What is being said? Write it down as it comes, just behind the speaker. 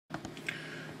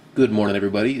Good morning,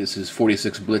 everybody. This is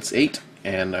 46 Blitz 8,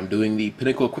 and I'm doing the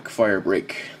Pinnacle Quickfire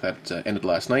break that ended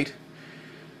last night.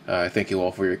 I thank you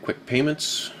all for your quick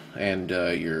payments and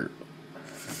your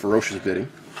ferocious bidding.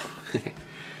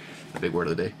 The big word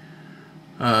of the day.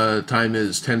 Time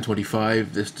is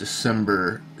 10:25 this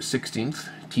December 16th,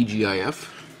 TGIF.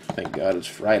 Thank God it's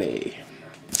Friday.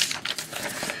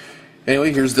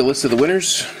 Anyway, here's the list of the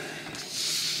winners.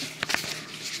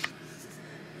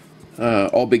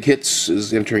 All Big Hits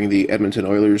is entering the Edmonton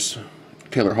Oilers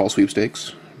Taylor Hall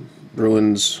sweepstakes. Brew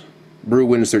wins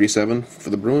 37 for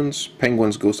the Bruins.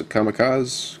 Penguins goes to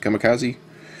Kamikaze.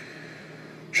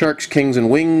 Sharks, Kings, and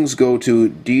Wings go to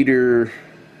Dieter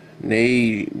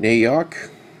Nayok.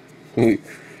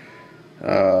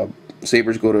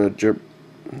 Sabres go to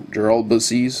Gerald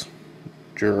Bassies.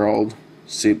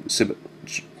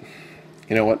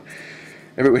 You know what?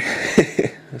 Everybody,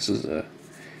 this is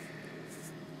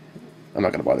I'm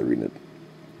not going to bother reading it.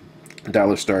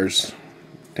 Dallas Stars,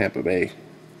 Tampa Bay.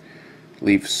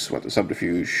 Leafs went to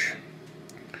Subterfuge.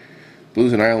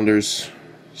 Blues and Islanders,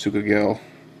 Sukagel.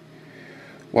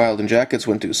 Wild and Jackets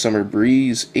went to Summer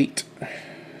Breeze 8.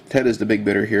 Ted is the big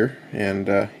bidder here,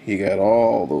 and he got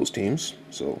all those teams,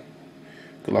 so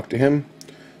good luck to him.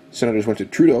 Senators went to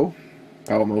Trudeau,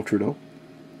 Alamo Trudeau.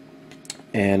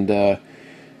 And the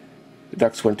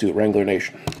Ducks went to Wrangler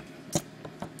Nation.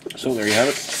 So there you have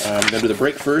it. I'm going to do the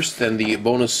break first, then the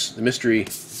mystery,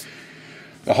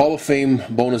 the Hall of Fame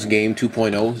bonus game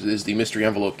 2.0 is the mystery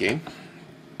envelope game.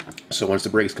 So once the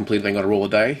break is completed, I'm going to roll a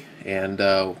die, and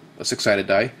a six-sided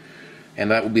die,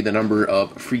 and that will be the number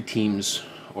of free teams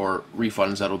or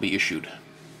refunds that will be issued.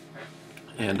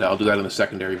 And I'll do that in the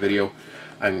secondary video.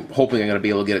 I'm hoping I'm going to be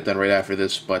able to get it done right after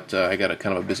this, but I got a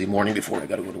kind of a busy morning before I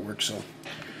got to go to work, so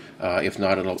if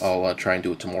not, I'll try and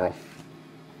do it tomorrow.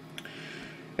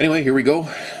 Anyway, here we go.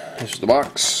 This is the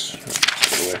box.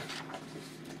 Put it away.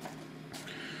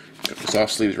 Got the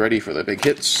soft sleeves ready for the big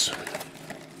hits.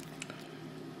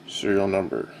 Serial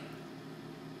number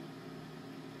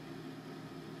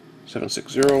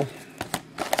 760.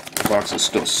 The box is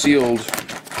still sealed.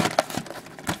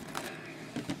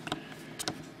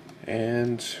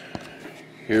 And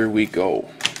here we go.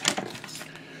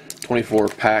 24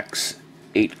 packs,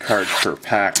 8 cards per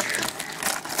pack.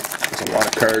 That's a lot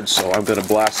of cards, so I'm going to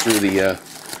blast through the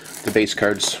base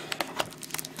cards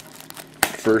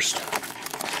first,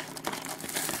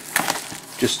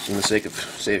 just in the sake of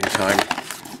saving time.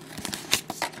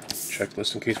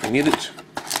 Checklist in case we need it.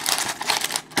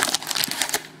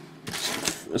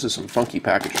 This is some funky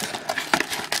packaging. I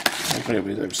don't know if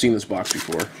anybody's ever seen this box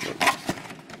before, but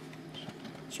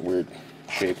it's a weird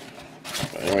shape.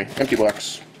 But anyway, empty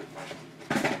box.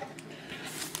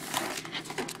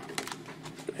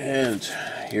 And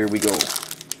here we go.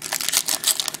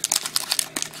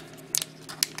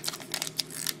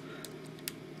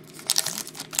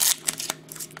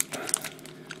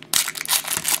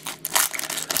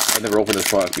 I've never opened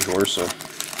this box before, so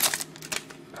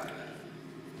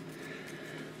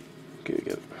okay,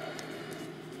 get it.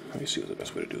 Let me see what the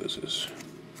best way to do this is.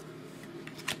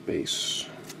 Base.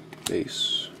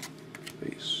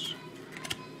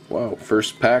 Wow,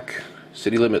 first pack,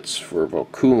 City Limits for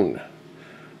Vokoun.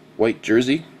 White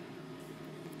jersey,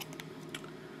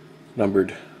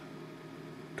 numbered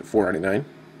to 499.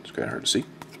 It's kind of hard to see.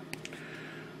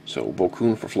 So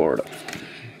Vokoun for Florida.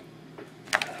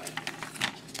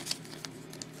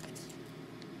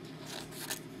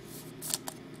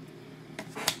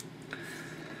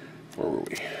 Where were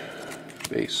we?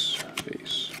 Base.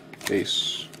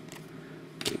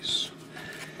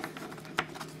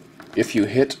 If you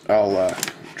hit,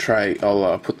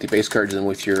 I'll put the base cards in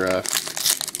with your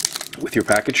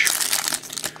package.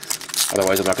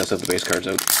 Otherwise, I'm not going to set the base cards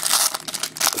out.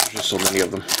 There's just so many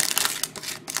of them.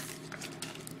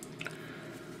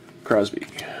 Crosby.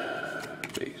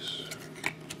 Base.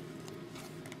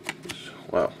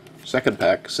 Wow. Second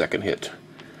pack, second hit.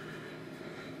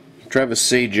 Travis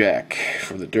Zajac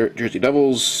for the Jersey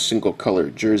Devils. Single color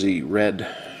jersey, red.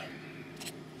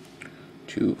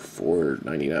 To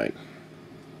 $4.99.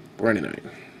 $4.99.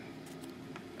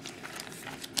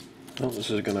 Well, this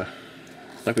is gonna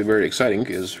not be very exciting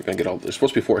because we're gonna get all. There's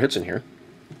supposed to be 4 hits in here.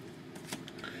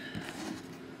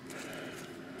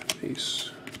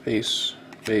 Base,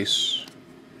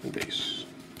 and base.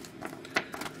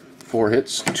 4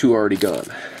 hits, 2 already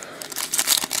gone.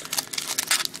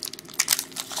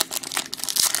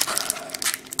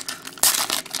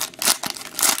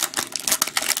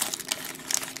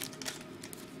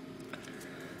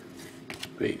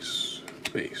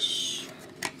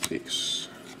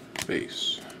 Base,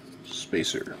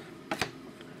 spacer,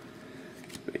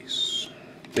 base,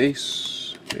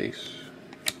 base,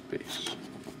 base.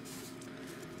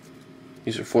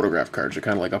 These are photograph cards. They're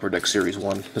kind of like Upper Deck Series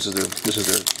 1. This is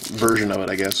their version of it,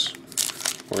 I guess.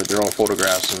 Where they're all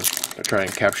photographs and they're trying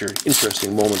to capture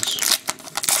interesting moments.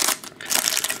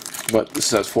 But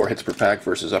this has 4 hits per pack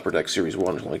versus Upper Deck Series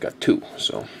 1 has only got 2,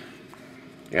 so.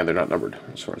 And they're not numbered,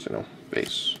 as far as I know.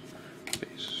 Base,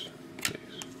 base,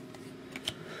 base.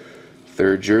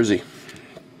 Third jersey.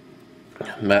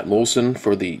 Matt Molson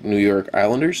for the New York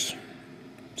Islanders.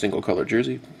 Single color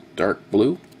jersey, dark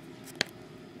blue.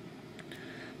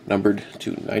 Numbered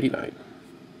to 99.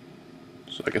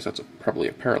 So I guess that's probably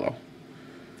a parallel.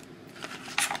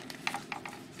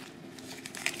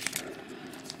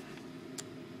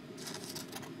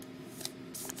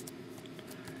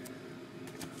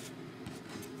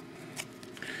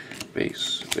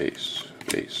 Base, base,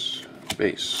 base,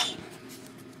 base.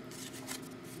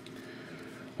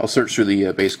 I'll search through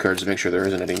the base cards to make sure there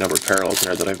isn't any numbered parallels in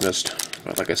there that I've missed.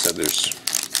 But like I said, there's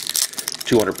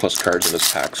 200 plus cards in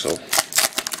this pack, so in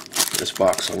this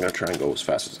box, I'm going to try and go as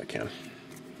fast as I can.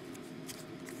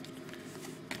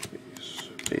 Base,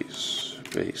 base,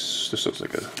 base. This looks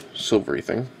like a silvery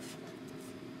thing.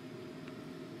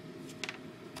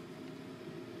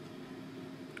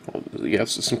 Oh, yeah,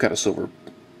 it's some kind of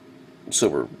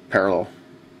silver parallel.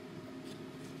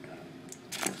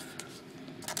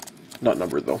 Not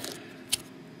numbered though.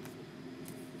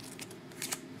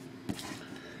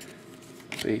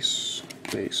 Base,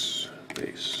 base,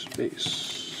 base, base.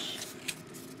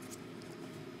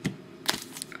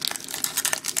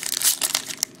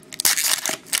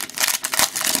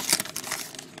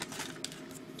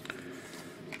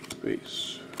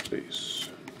 Base, base,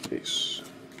 base,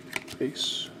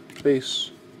 base,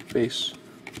 base, base,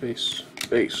 base,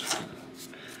 base.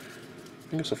 I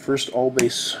think it's the first all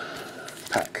base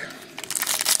pack.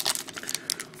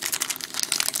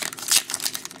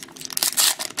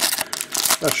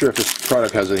 Not sure if this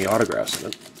product has any autographs in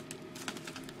it.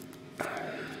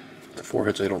 The 4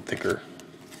 hits I don't think are.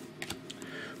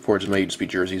 4 hits may just be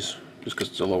jerseys, just because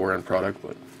it's a lower end product,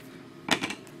 but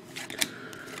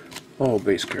all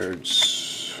base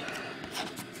cards.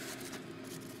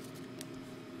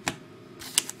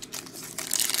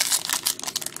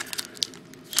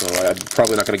 So I'm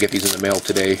probably not going to get these in the mail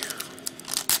today,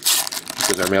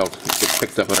 because our mail gets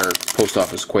picked up at our post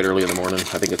office quite early in the morning.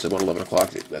 I think it's about 11 o'clock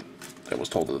that I was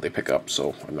told that they pick up,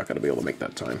 so I'm not going to be able to make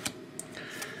that time.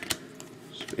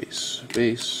 Base,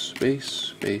 base,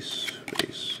 base, base,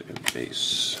 base, and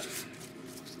base.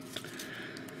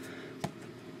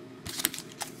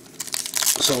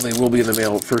 So they will be in the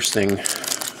mail first thing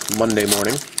Monday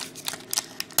morning.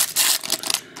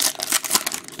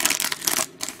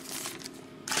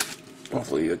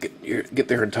 Hopefully you'll get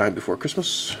there in time before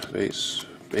Christmas. Base,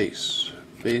 base,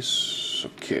 base.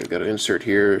 Okay, I've got an insert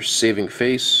here. Saving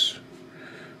face.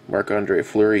 Marc-Andre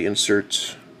Fleury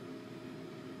insert.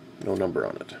 No number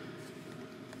on it.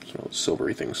 So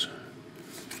silvery things.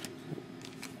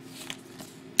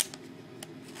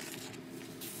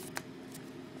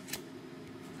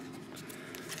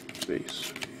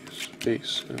 Base, base,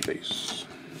 base, and base.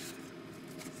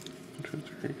 1, 2,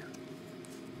 3.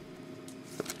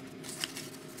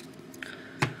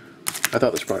 I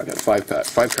thought this product had 5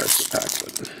 cards per pack,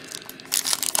 but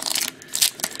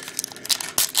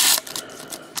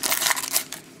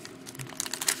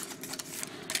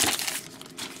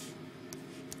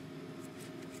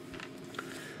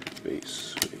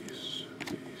base, base,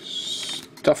 base.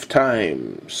 Tough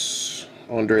Times.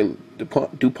 Andre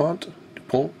Dupont.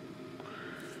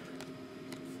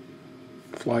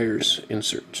 Flyers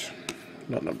insert.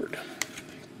 Not numbered.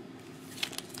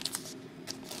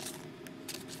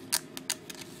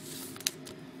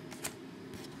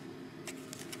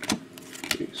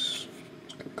 Base.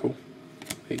 It's kind of cool.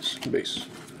 Base and base.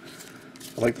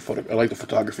 I like the photo. I like the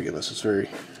photography in this. It's very.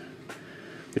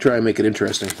 They try and make it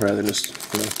interesting rather than just,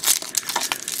 you know,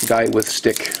 guy with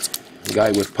stick, guy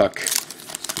with puck,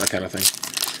 that kind of thing.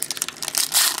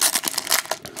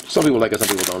 Some people like it, some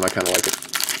people don't. I kind of like it.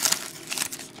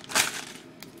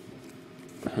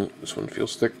 This one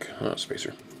feels thick.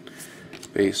 Spacer.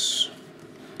 Base.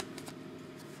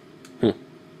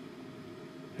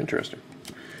 Interesting.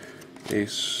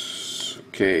 Base.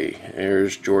 Okay.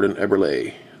 There's Jordan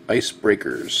Eberle.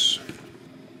 Icebreakers.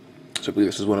 So I believe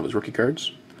this is one of his rookie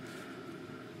cards,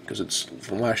 because it's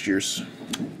from last year's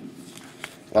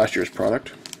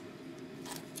product.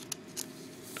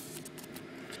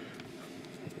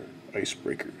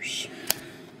 Icebreakers.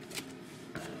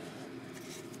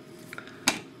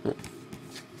 Oh.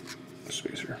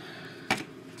 Spacer.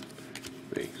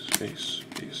 Base, base,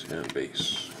 base, and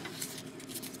base.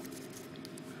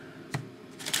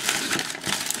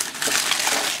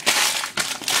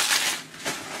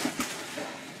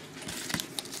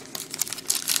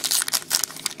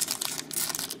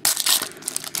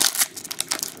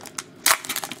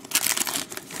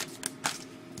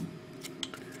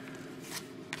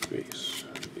 base,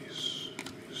 base,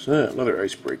 base. Another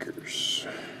icebreakers.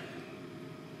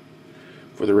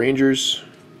 For the Rangers,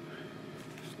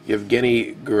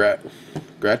 Yevgeny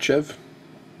Grachev.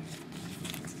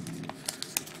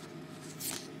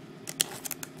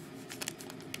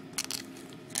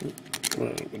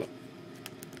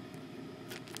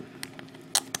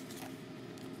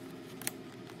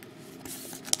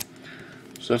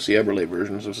 So that's the Eberle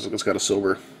version. So it's got a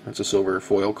silver. It's a silver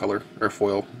foil color or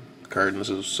foil card, and this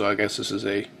is, so I guess this is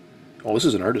a. Oh, this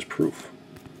is an artist proof.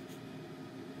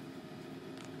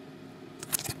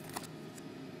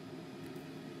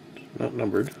 Not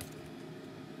numbered.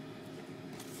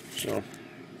 So,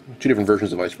 two different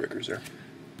versions of icebreakers there.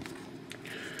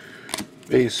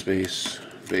 Base, base,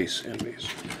 base, and base.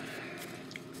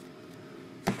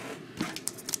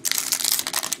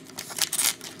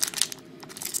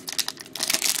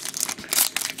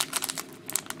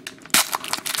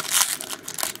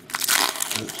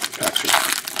 Packs are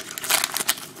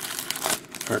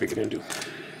hard to get into.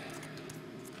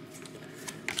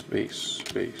 Base,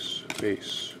 base,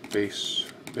 base, base,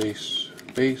 base,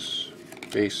 base,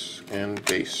 base, and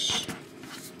base.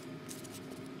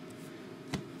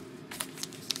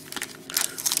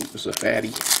 This is a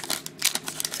fatty.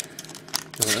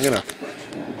 I'm gonna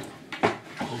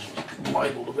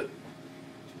wide a little bit.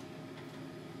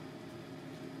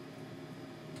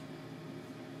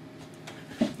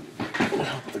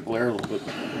 The glare a little bit.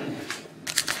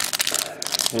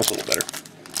 That's a little better.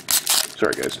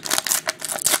 Sorry, guys.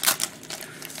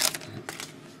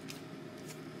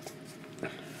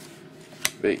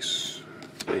 Base,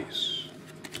 base,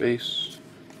 base,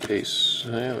 base.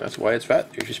 Yeah, that's why it's fat.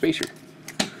 Here's your spacer.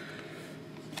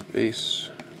 Base,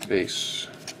 base,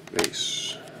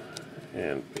 base,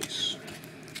 and base.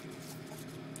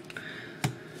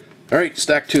 All right,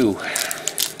 stack 2.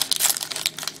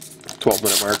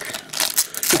 12-minute mark.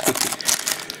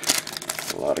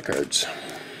 A lot of cards.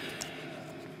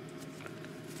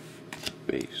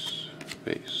 Base,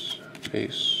 base,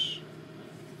 base,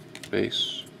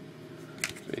 base,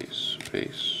 base,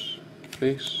 base,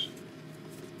 base,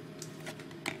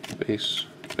 base,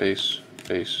 base,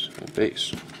 base, and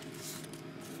base.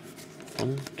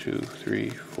 1, 2, 3,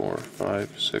 4,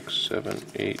 5, 6, 7,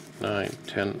 8, 9,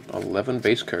 10, 11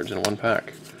 base cards in one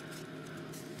pack.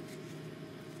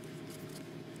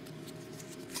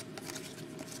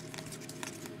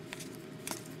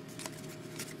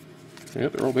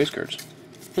 Yep, they're all base cards.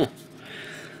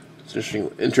 It's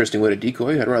an interesting way to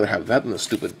decoy. I'd rather have that than the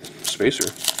stupid spacer.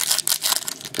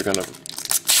 If they're gonna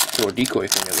throw a decoy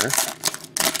thing in there,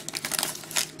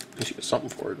 at least you get something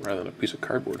for it rather than a piece of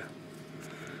cardboard.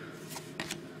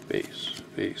 Base,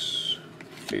 base,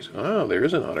 base. Oh, there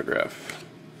is an autograph.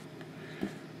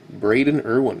 Braden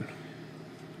Irwin.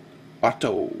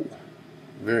 Auto.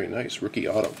 Very nice. Rookie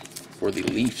auto for the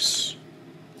Leafs.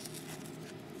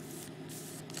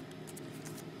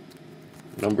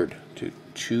 Numbered to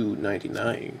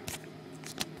 299.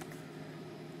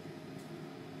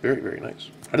 Very, very nice.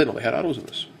 I didn't know they had autos in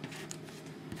this.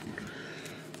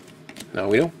 Now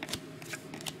we know.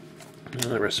 And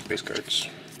the rest of base cards.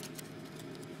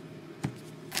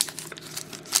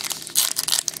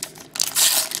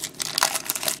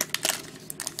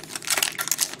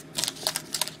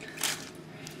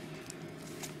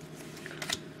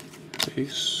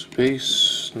 Base,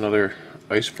 base. Another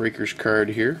Icebreakers card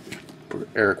here for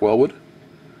Eric Wellwood.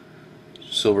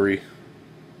 Silvery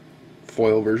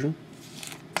foil version.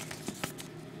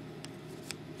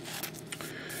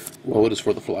 Wellwood is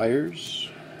for the Flyers.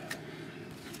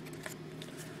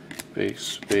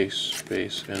 Base, base,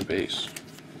 base, and base.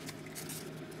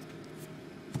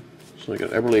 So we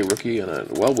got Eberle rookie and a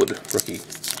Wellwood rookie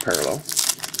parallel.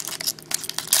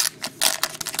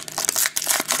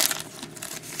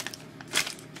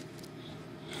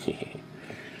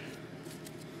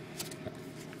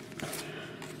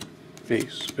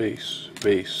 Base, base,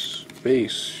 base,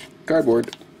 base,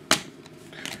 cardboard.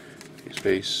 Base,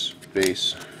 base,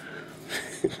 base.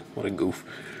 What a goof.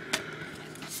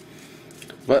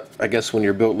 But I guess when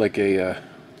you're built like a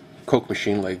Coke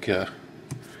machine, like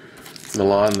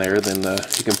Milan there, then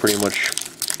you can pretty much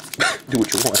do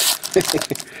what you want.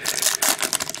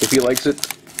 If he likes it,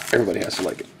 everybody has to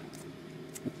like it.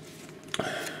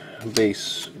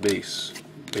 Base, base,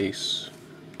 base,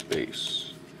 base.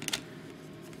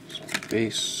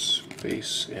 Base,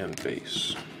 base, and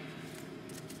base.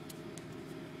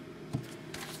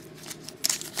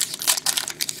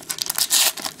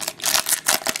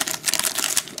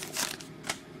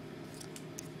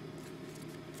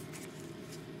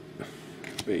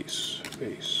 Base,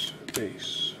 base,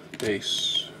 base,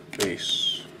 base,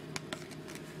 base,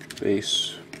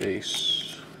 base,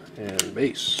 base, and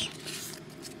base.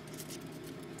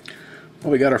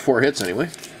 Well, we got our 4 hits anyway.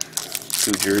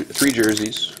 3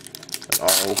 jerseys, an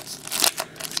auto, a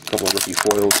couple of rookie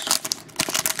foils,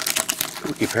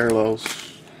 rookie parallels,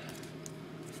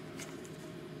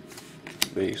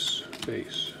 base,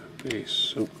 base,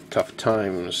 base. Oh, tough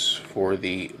times for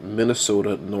the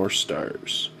Minnesota North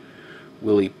Stars.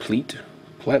 Willie Pleat,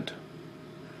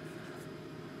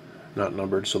 not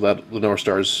numbered, so that the North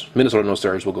Stars, Minnesota North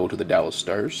Stars, will go to the Dallas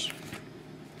Stars.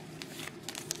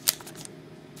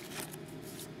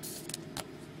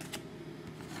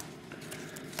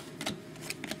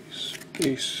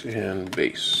 Base and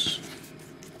base.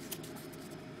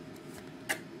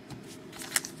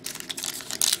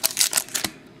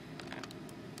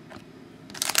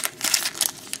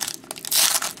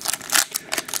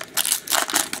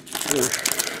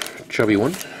 Chubby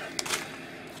one.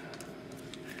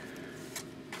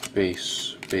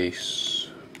 Base, base,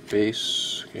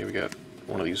 base. Okay, we got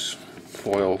one of these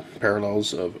foil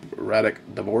parallels of Radek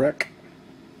Dvorak.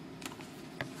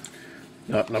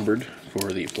 Not numbered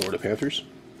for the Florida Panthers.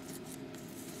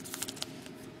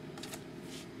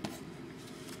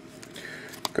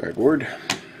 Cardboard.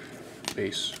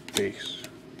 Base, base,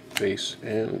 base,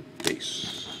 and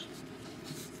base.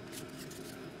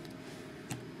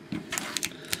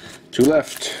 2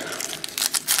 left.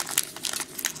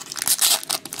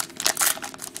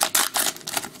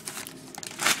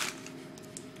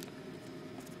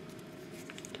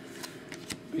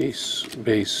 Base,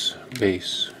 base,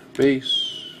 base, base.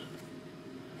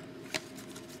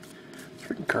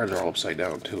 Freaking cards are all upside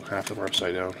down too. Half of them are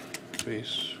upside down.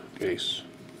 Base, base,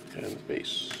 and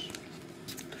base.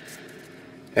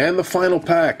 And the final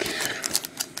pack.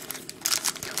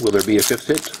 Will there be a 5th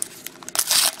hit?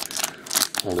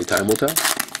 Only time will tell.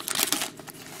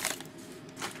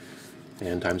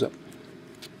 And time's up.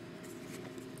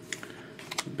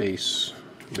 Base,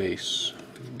 base,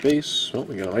 base. Oh,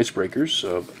 we got icebreakers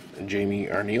of Jamie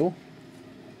Arneal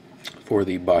for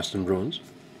the Boston Bruins.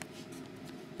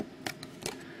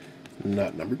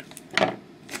 Not numbered.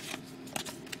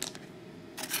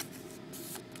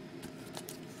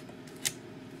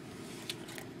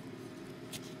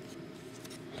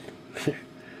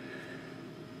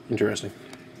 Interesting.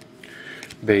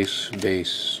 Base,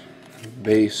 base,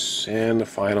 base, and the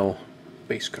final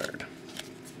base card.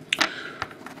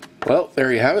 Well,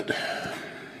 there you have it.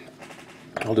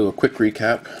 I'll do a quick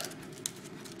recap.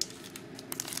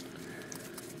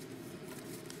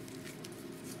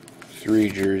 Three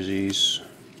jerseys,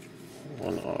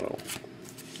 1 auto.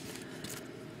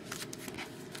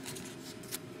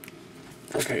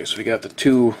 Okay, so we got the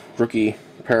 2 rookie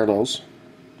parallels,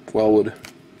 Wellwood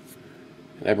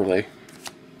and Eberle.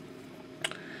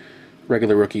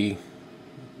 Regular rookie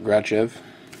Grachev.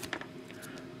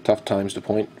 Tough times to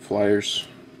point, Flyers.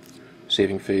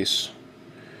 Saving face,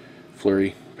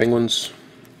 Fleury, Penguins.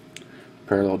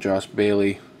 Parallel Josh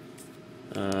Bailey,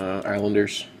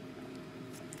 Islanders.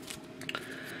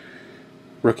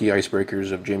 Rookie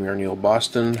icebreakers of Jamie Arneal,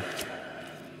 Boston.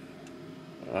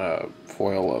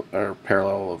 Foil or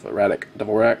parallel of Radek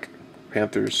Dvorak,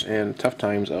 Panthers, and tough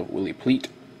times of Willie Pleat.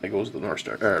 That goes to the North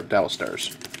Star, Dallas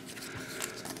Stars.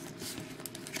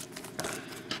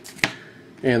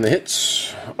 And the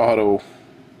hits: auto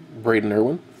Braden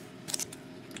Irwin,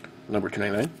 number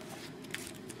 299.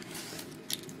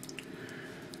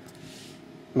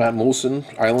 Matt Moulson,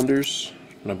 Islanders,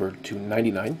 number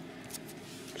 299.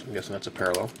 So I'm guessing that's a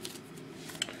parallel.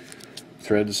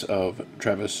 Threads of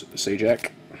Travis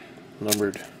Sajak,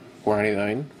 numbered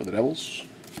 499 for the Devils.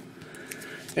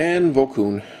 And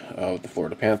Vokun of the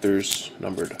Florida Panthers,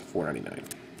 numbered 499.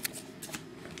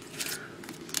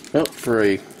 Well, for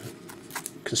a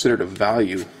considered a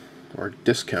value or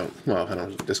discount, well, I don't know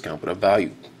if it's a discount, but a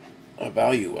value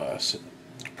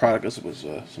product. This was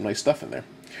some nice stuff in there.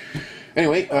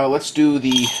 Anyway, let's do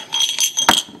the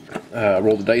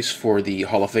roll the dice for the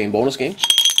Hall of Fame bonus game,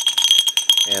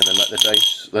 and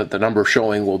the number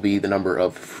showing will be the number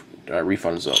of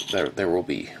refunds there will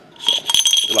be. So,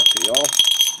 good luck to you all.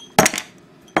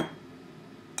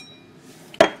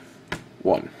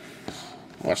 1. Well,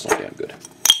 that's not damn good.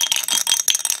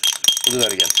 We'll do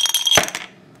that again.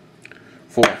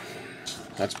 4.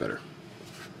 That's better.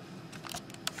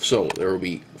 So there will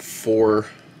be 4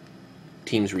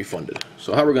 teams refunded.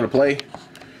 So how we're going to play,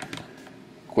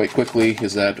 quite quickly,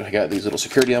 is that I got these little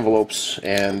security envelopes,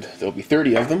 and there'll be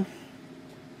 30 of them,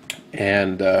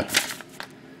 and there'll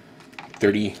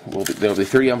be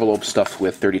 30 envelopes stuffed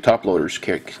with 30 top loaders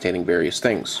containing various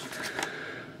things.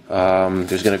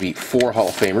 There's going to be 4 Hall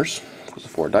of Famers,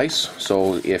 4 dice.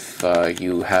 So if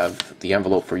you have the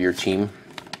envelope for your team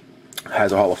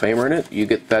has a Hall of Famer in it, you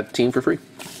get that team for free.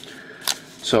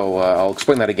 So I'll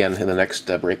explain that again in the next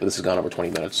break, but this has gone over 20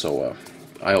 minutes, so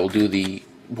I'll do the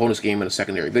bonus game in a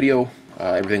secondary video.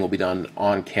 Everything will be done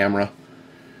on camera,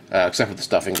 except for the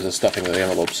stuffing, because the stuffing of the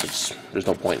envelopes, there's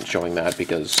no point in showing that,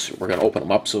 because we're going to open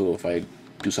them up, so if I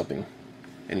do something,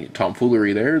 any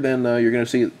tomfoolery there, then you're going to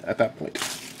see it at that point.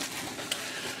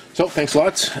 So, thanks a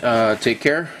lot, take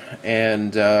care,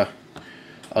 and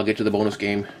I'll get to the bonus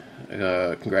game.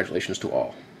 Congratulations to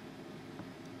all.